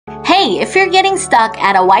Hey, if you're getting stuck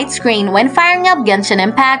at a white screen when firing up Genshin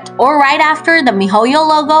Impact or right after the MiHoYo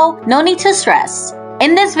logo, no need to stress.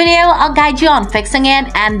 In this video, I'll guide you on fixing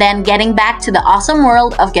it and then getting back to the awesome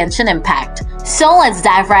world of Genshin Impact. So let's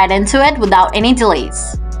dive right into it without any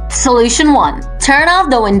delays. Solution 1. Turn off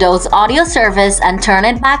the Windows audio service and turn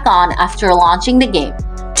it back on after launching the game.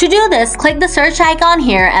 To do this, click the search icon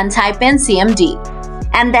here and type in CMD.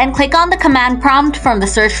 And then click on the command prompt from the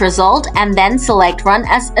search result and then select Run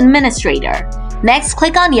as Administrator. Next,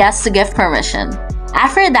 click on Yes to give permission.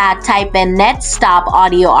 After that, type in net stop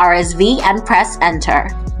Audiosrv and press Enter.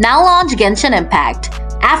 Now launch Genshin Impact.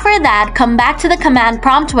 After that, come back to the command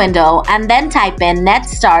prompt window and then type in net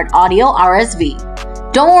start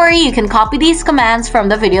Audiosrv. Don't worry, you can copy these commands from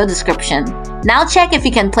the video description. Now check if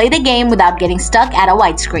you can play the game without getting stuck at a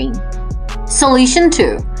white screen. Solution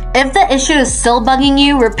 2. If the issue is still bugging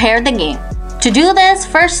you, repair the game. To do this,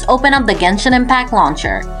 first open up the Genshin Impact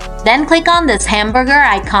launcher. Then click on this hamburger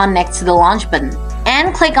icon next to the launch button.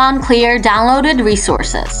 And click on Clear Downloaded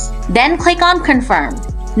Resources. Then click on Confirm.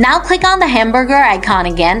 Now click on the hamburger icon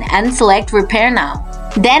again and select Repair Now.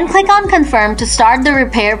 Then click on Confirm to start the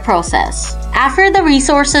repair process. After the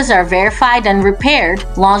resources are verified and repaired,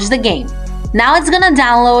 launch the game. Now it's gonna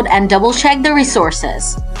download and double check the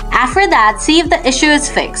resources. After that, see if the issue is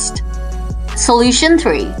fixed. Solution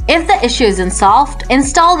 3. If the issue isn't solved,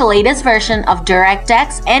 install the latest version of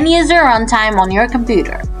DirectX end-user runtime on your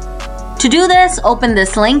computer. To do this, open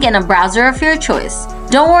this link in a browser of your choice.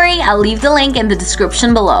 Don't worry, I'll leave the link in the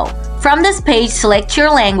description below. From this page, select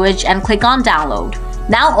your language and click on Download.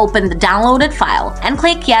 Now open the downloaded file and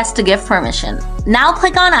click Yes to give permission. Now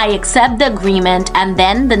click on I accept the agreement and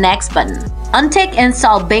then the Next button. Untick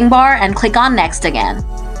Install Bing Bar and click on Next again.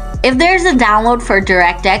 If there's a download for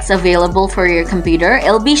DirectX available for your computer,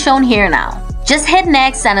 it'll be shown here now. Just hit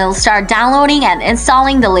Next and it'll start downloading and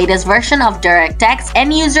installing the latest version of DirectX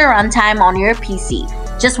end-user runtime on your PC.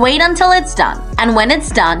 Just wait until it's done. And when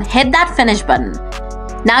it's done, hit that Finish button.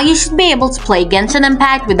 Now you should be able to play Genshin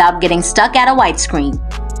Impact without getting stuck at a white screen.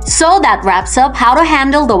 So that wraps up how to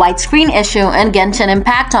handle the white screen issue in Genshin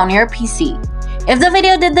Impact on your PC. If the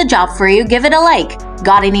video did the job for you, give it a like.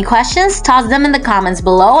 Got any questions? Toss them in the comments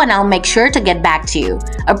below and I'll make sure to get back to you.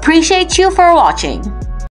 Appreciate you for watching.